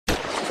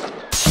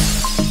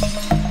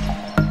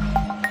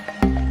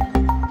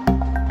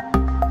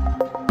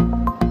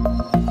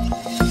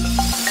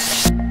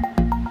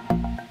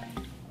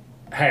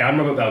I'm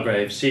Robert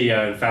Belgrave,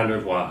 CEO and founder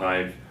of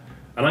Wirehive,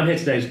 and I'm here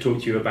today to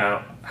talk to you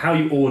about how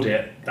you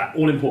audit that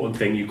all-important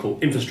thing you call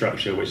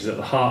infrastructure, which is at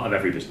the heart of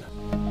every business.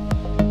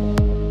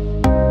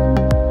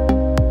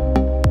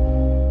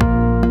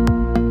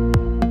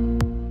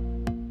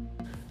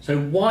 So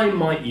why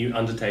might you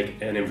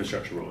undertake an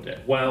infrastructure audit?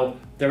 Well,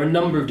 there are a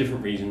number of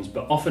different reasons,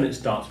 but often it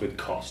starts with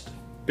cost.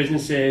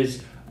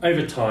 Businesses,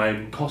 over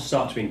time, costs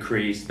start to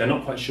increase, they're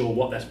not quite sure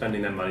what they're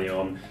spending their money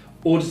on.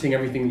 Auditing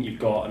everything that you've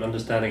got and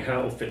understanding how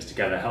it all fits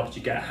together helps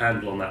you get a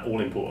handle on that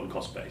all-important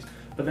cost base.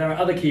 But there are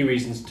other key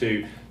reasons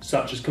too,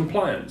 such as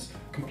compliance.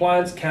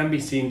 Compliance can be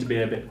seen to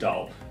be a bit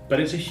dull, but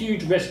it's a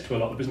huge risk to a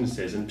lot of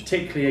businesses, and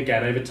particularly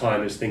again over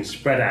time as things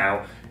spread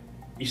out,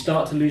 you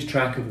start to lose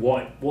track of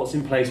what's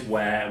in place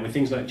where, and with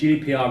things like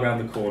GDPR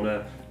around the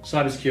corner,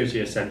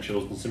 cybersecurity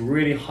essentials, and some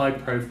really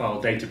high-profile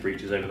data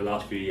breaches over the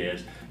last few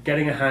years,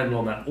 getting a handle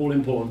on that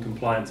all-important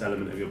compliance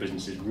element of your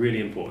business is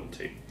really important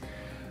too.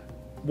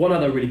 One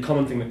other really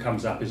common thing that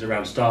comes up is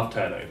around staff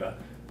turnover.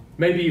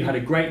 Maybe you had a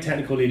great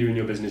technical leader in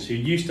your business who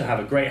used to have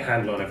a great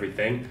handle on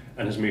everything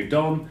and has moved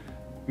on.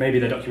 Maybe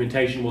their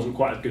documentation wasn't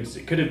quite as good as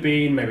it could have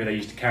been. Maybe they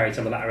used to carry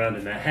some of that around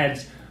in their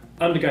heads.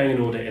 Undergoing an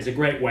audit is a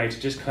great way to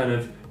just kind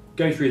of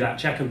go through that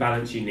check and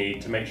balance you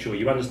need to make sure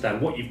you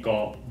understand what you've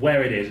got,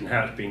 where it is and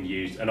how it's being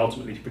used, and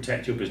ultimately to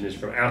protect your business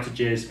from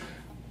outages,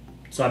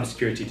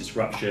 cybersecurity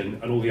disruption,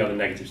 and all the other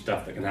negative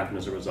stuff that can happen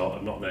as a result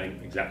of not knowing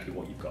exactly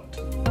what you've got.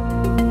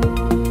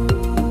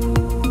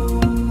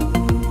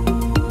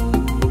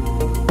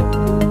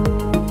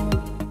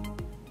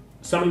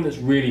 Something that's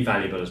really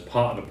valuable as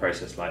part of a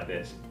process like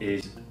this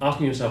is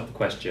asking yourself the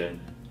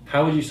question,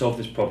 how would you solve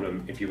this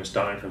problem if you were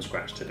starting from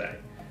scratch today?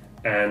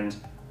 And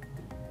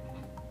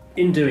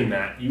in doing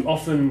that, you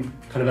often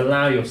kind of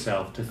allow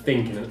yourself to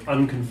think in an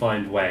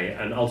unconfined way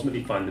and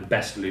ultimately find the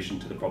best solution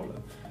to the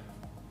problem.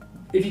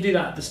 If you do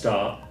that at the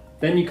start,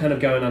 then you kind of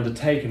go and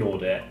undertake an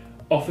audit.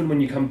 Often when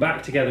you come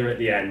back together at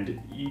the end,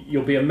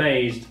 you'll be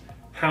amazed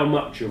how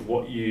much of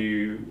what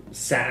you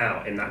set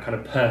out in that kind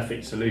of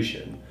perfect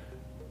solution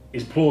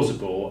is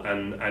plausible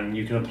and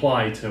you can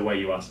apply to where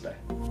you are today.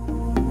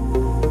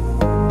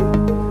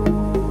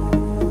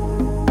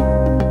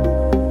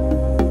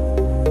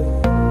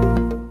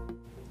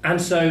 And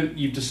so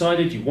you've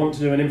decided you want to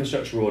do an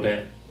infrastructure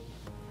audit.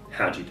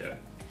 How do you do it?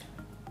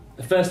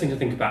 The first thing to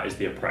think about is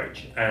the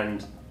approach,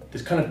 and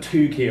there's kind of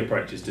two key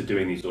approaches to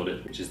doing these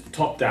audits, which is the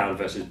top-down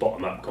versus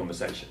bottom-up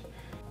conversation.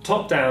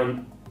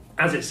 Top-down,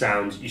 as it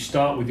sounds, you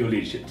start with your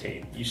leadership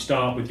team. You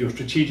start with your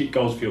strategic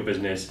goals for your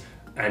business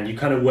and you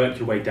kind of work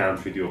your way down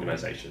through the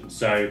organisation.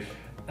 So,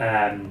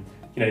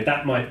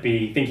 that might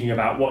be thinking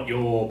about what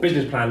your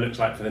business plan looks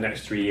like for the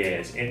next 3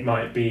 years. It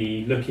might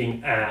be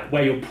looking at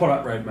where your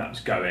product roadmap's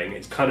going.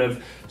 It's kind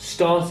of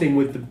starting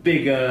with the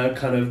bigger,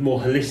 kind of more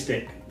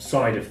holistic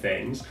side of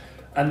things.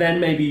 And then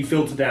maybe you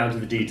filter down to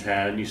the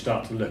detail and you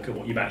start to look at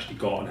what you've actually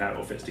got and how it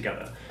all fits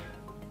together.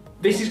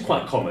 This is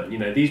quite common.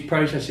 These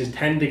processes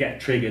tend to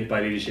get triggered by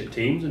leadership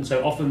teams, and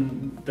so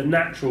often the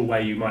natural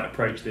way you might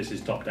approach this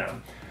is top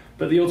down.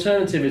 But the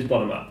alternative is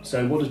bottom up.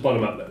 So what does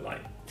bottom up look like?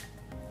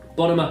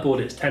 Bottom up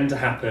audits tend to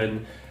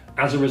happen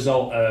as a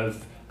result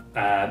of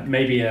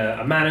maybe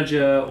a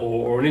manager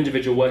or an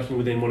individual working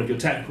within one of your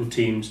technical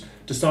teams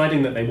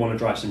deciding that they want to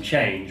drive some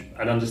change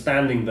and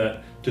understanding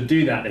that to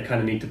do that they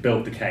kind of need to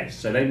build the case.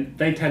 So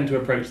they tend to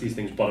approach these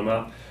things bottom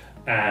up.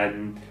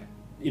 And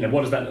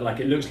what does that look like?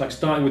 It looks like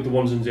starting with the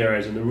ones and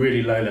zeros and the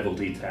really low level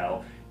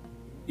detail,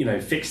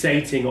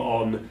 fixating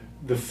on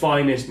the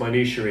finest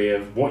minutiae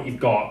of what you've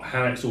got,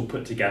 how it's all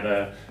put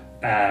together,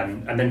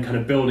 and then kind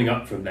of building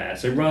up from there.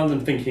 So rather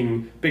than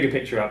thinking bigger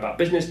picture about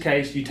business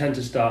case, you tend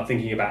to start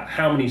thinking about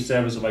how many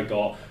servers have I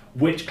got,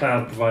 which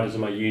cloud providers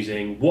am I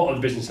using, what are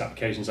the business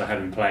applications I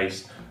have in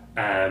place,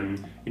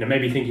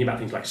 maybe thinking about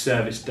things like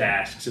service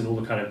desks and all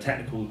the kind of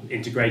technical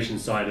integration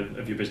side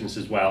of your business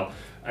as well,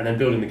 and then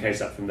building the case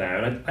up from there.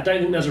 And I don't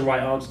think there's a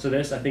right answer to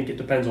this. I think it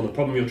depends on the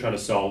problem you're trying to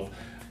solve,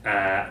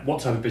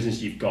 what type of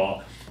business you've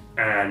got,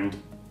 and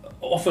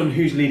often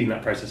who's leading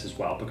that process as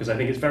well, because I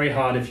think it's very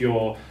hard if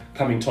you're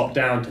coming top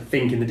down to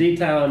think in the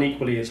detail, and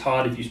equally it's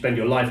hard if you spend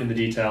your life in the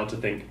detail to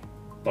think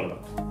bottom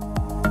up.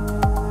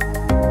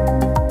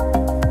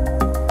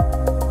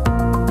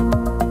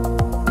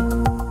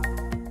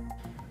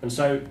 And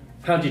so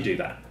how do you do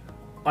that?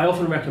 I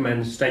often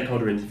recommend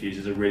stakeholder interviews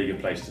as a really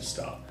good place to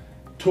start.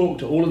 Talk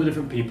to all of the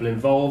different people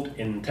involved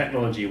in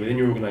technology within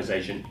your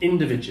organisation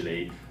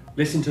individually,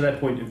 listen to their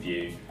point of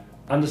view,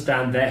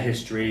 understand their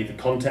history, the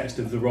context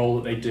of the role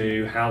that they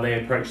do, how they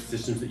approach the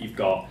systems that you've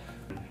got.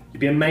 You'd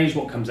be amazed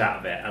what comes out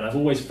of it. And I've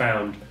always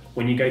found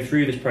when you go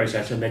through this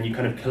process and then you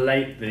kind of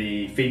collate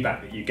the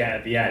feedback that you get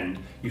at the end,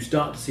 you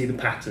start to see the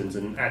patterns,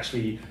 and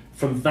actually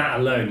from that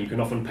alone you can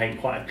often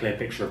paint quite a clear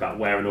picture about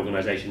where an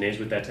organisation is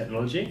with their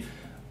technology.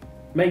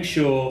 Make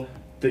sure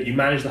that you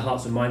manage the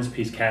hearts and minds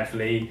piece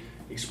carefully,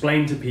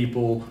 explain to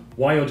people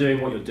why you're doing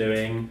what you're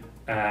doing,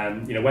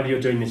 whether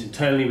you're doing this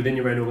internally within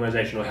your own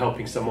organisation or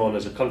helping someone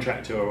as a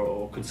contractor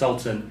or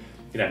consultant.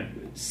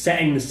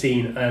 Setting the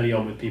scene early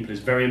on with people is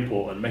very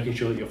important, making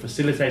sure that you're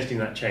facilitating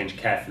that change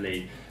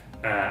carefully,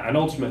 and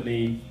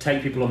ultimately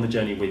take people on the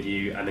journey with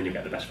you, and then you'll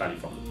get the best value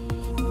from them.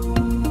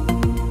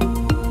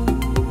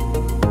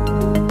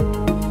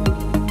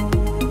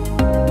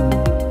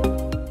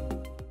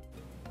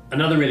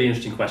 Another really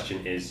interesting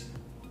question is,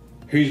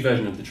 whose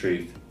version of the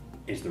truth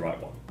is the right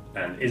one?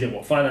 And is it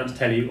what finance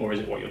tell you, or is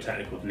it what your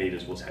technical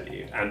leaders will tell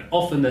you? And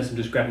often there's some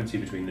discrepancy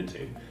between the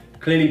two.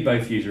 Clearly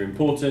both views are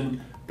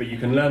important, but you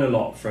can learn a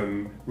lot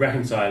from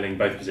reconciling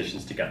both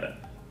positions together.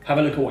 Have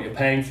a look at what you're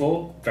paying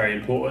for, very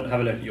important.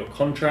 Have a look at your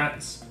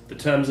contracts, the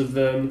terms of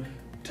them,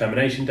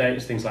 termination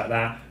dates, things like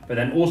that. But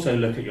then also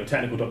look at your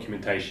technical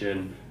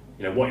documentation,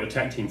 what your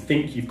tech team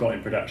think you've got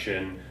in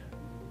production,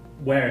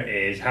 where it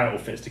is, how it all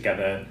fits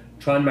together.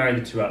 Try and marry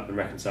the two up and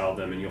reconcile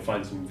them, and you'll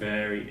find some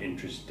very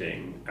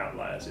interesting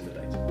outliers in the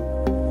data.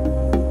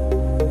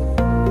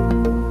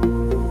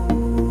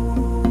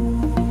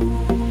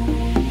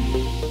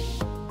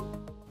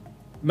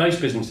 Most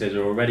businesses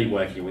are already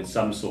working with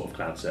some sort of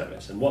cloud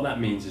service, and what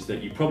that means is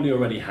that you probably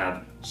already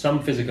have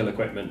some physical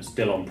equipment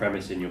still on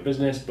premise in your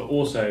business, but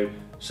also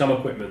some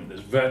equipment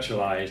that's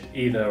virtualized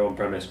either on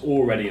premise or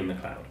already in the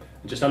cloud.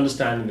 And just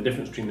understanding the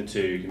difference between the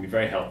two can be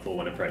very helpful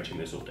when approaching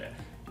this audit.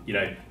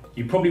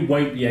 You probably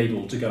won't be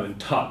able to go and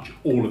touch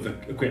all of the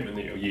equipment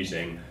that you're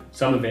using.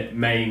 Some of it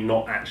may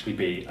not actually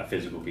be a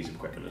physical piece of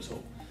equipment at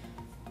all.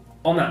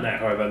 On that note,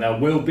 however, there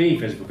will be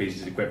physical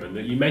pieces of equipment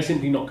that you may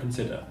simply not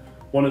consider.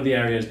 One of the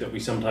areas that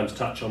we sometimes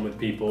touch on with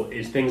people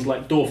is things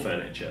like door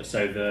furniture,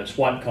 so the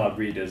swipe card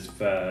readers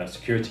for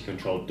security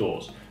controlled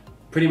doors.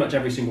 Pretty much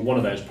every single one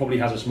of those probably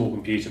has a small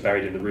computer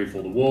buried in the roof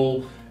or the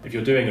wall. If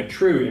you're doing a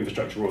true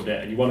infrastructure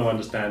audit and you want to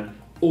understand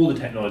all the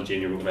technology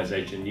in your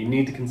organisation, you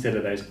need to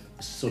consider those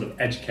sort of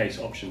edge case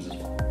options as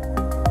well.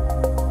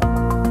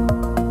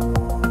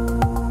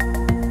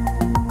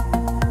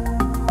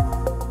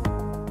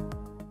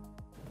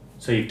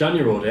 So you've done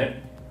your audit,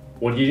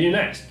 what do you do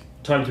next?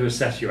 Time to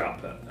assess your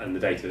output and the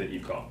data that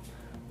you've got.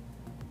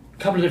 A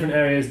couple of different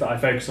areas that I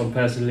focus on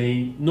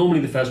personally.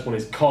 Normally the first one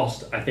is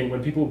cost. I think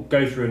when people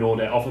go through an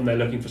audit, often they're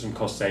looking for some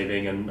cost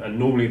saving, and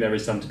normally there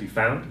is some to be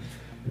found.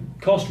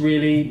 Cost,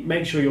 really,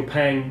 make sure you're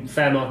paying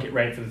fair market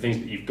rate for the things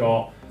that you've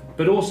got,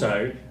 but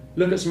also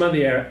look at some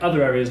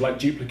other areas like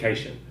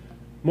duplication.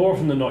 More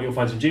often than not, you'll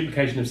find some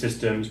duplication of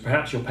systems.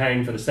 Perhaps you're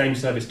paying for the same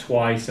service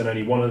twice and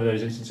only one of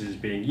those instances is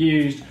being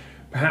used.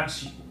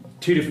 Perhaps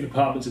two different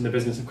departments in the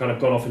business have kind of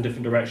gone off in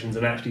different directions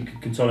and actually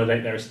could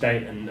consolidate their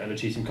estate and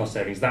achieve some cost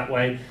savings that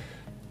way.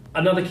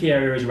 Another key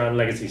area is around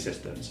legacy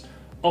systems.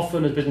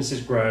 Often as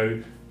businesses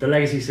grow, the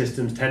legacy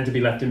systems tend to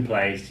be left in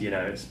place.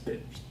 It's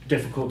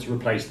difficult to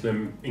replace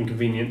them,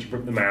 inconvenient to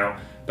rip them out,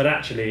 but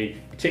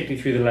actually,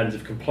 particularly through the lens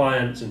of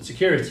compliance and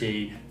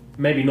security,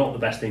 maybe not the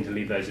best thing to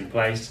leave those in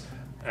place.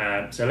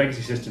 So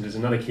legacy systems is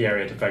another key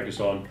area to focus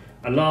on.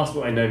 And last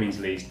but by no means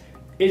least,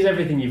 is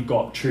everything you've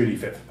got truly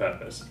fit for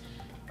purpose?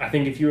 I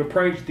think if you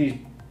approach these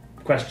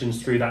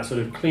questions through that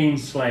sort of clean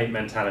slate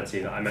mentality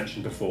that I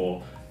mentioned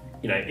before,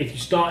 if you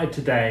started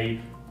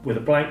today with a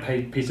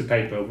blank piece of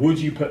paper, would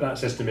you put that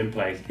system in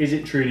place? Is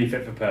it truly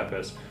fit for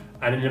purpose?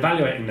 And in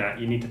evaluating that,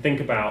 you need to think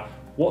about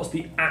what's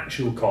the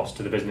actual cost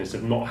to the business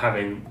of not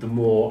having the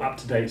more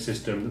up-to-date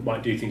system that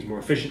might do things more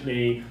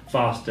efficiently,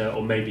 faster,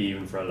 or maybe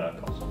even for a lower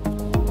cost.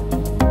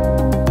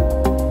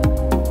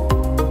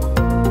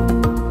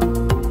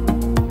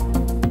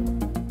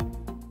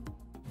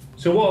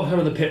 So what are some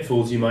of the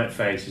pitfalls you might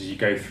face as you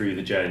go through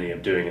the journey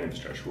of doing an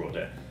infrastructure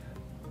audit?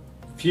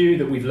 Few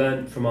that we've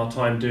learned from our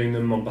time doing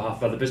them on behalf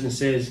of other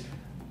businesses.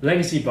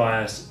 Legacy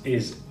bias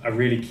is a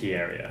really key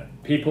area.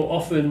 People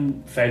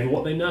often favour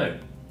what they know.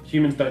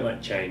 Humans don't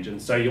like change, and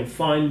so you'll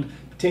find,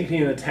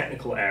 particularly in the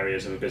technical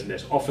areas of a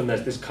business, often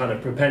there's this kind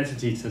of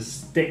propensity to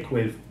stick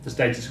with the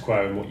status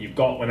quo and what you've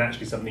got when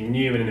actually something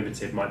new and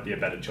innovative might be a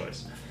better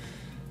choice.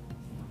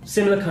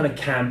 Similar kind of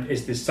camp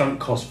is this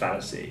sunk cost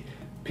fallacy.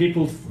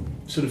 People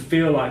sort of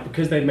feel like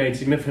because they've made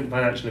significant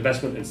financial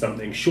investment in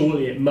something,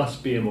 surely it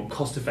must be a more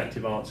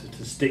cost-effective answer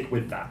to stick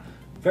with that.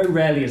 Very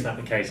rarely is that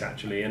the case,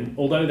 actually, and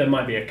although there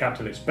might be a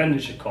capital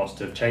expenditure cost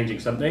of changing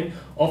something,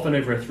 often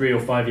over a 3 or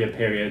 5 year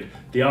period,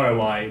 the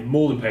ROI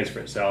more than pays for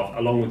itself,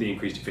 along with the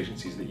increased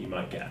efficiencies that you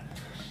might get.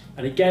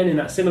 And again, in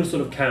that similar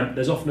sort of camp,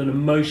 there's often an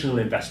emotional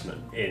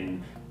investment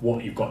in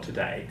what you've got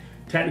today.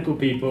 Technical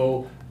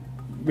people,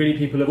 really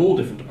people of all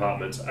different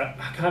departments,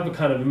 have a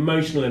kind of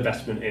emotional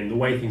investment in the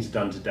way things are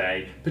done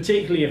today,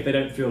 particularly if they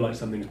don't feel like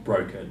something's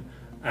broken.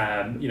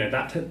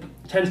 That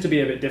tends to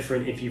be a bit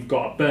different if you've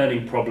got a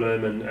burning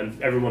problem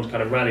and everyone's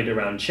kind of rallied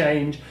around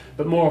change,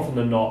 but more often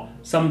than not,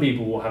 some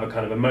people will have a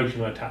kind of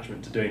emotional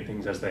attachment to doing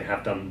things as they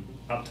have done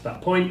up to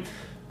that point.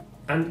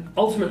 And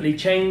ultimately,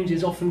 change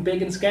is often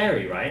big and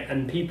scary, right?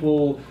 And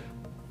people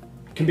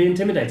can be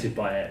intimidated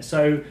by it.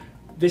 So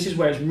this is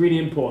where it's really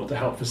important to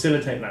help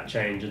facilitate that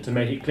change and to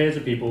make it clear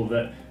to people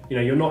that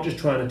you're not just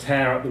trying to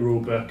tear up the rule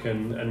book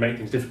and make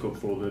things difficult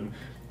for them.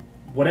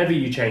 Whatever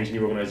you change in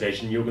your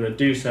organisation, you're going to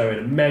do so in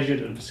a measured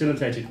and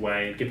facilitated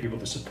way and give people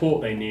the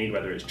support they need,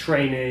 whether it's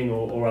training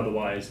or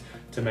otherwise,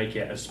 to make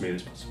it as smooth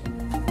as possible.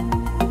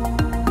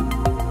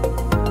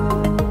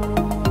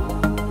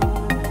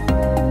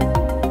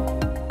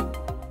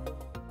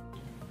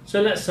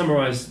 So let's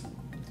summarise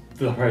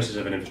the process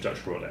of an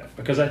infrastructure audit,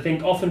 because I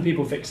think often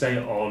people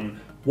fixate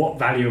on what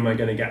value am I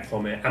going to get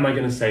from it? Am I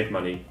going to save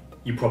money?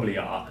 You probably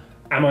are.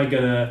 Am I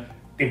going to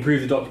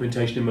improve the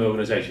documentation in my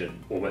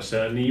organisation? Almost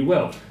certainly you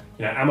will.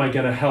 Am I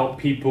going to help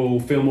people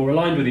feel more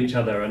aligned with each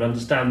other and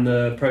understand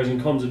the pros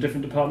and cons of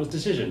different departments'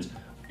 decisions?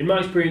 In my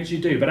experience, you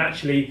do, but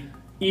actually,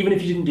 even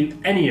if you didn't do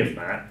any of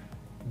that,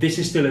 this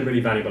is still a really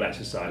valuable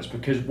exercise,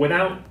 because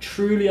without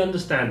truly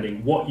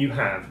understanding what you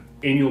have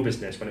in your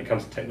business when it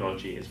comes to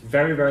technology, it's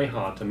very, very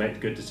hard to make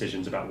good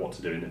decisions about what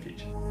to do in the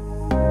future.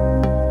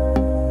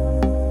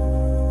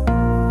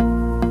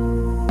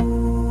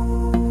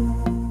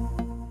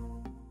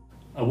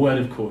 A word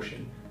of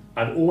caution.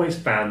 I've always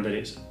found that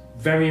it's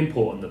very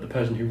important that the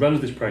person who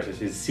runs this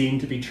process is seen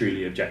to be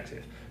truly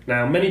objective.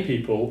 Now, many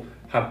people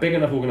have big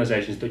enough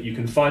organisations that you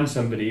can find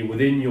somebody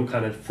within your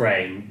kind of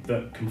frame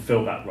that can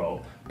fill that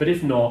role. But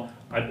if not,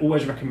 I'd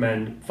always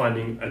recommend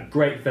finding a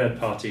great third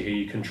party who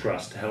you can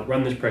trust to help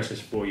run this process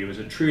for you as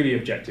a truly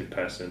objective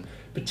person,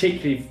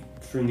 particularly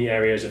from the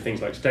areas of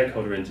things like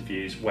stakeholder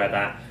interviews, where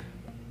that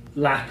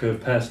lack of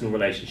personal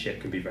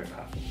relationship can be very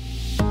powerful.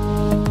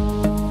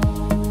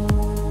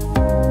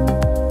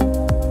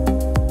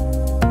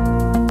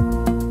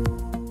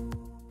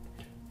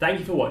 Thank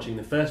you for watching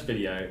the first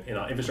video in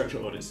our infrastructure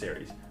audit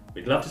series.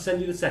 We'd love to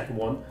send you the second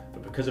one,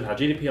 but because of how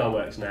GDPR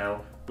works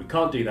now, we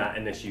can't do that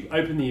unless you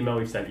open the email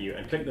we've sent you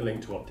and click the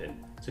link to opt in.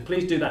 So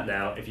please do that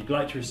now if you'd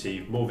like to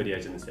receive more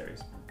videos in the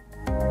series.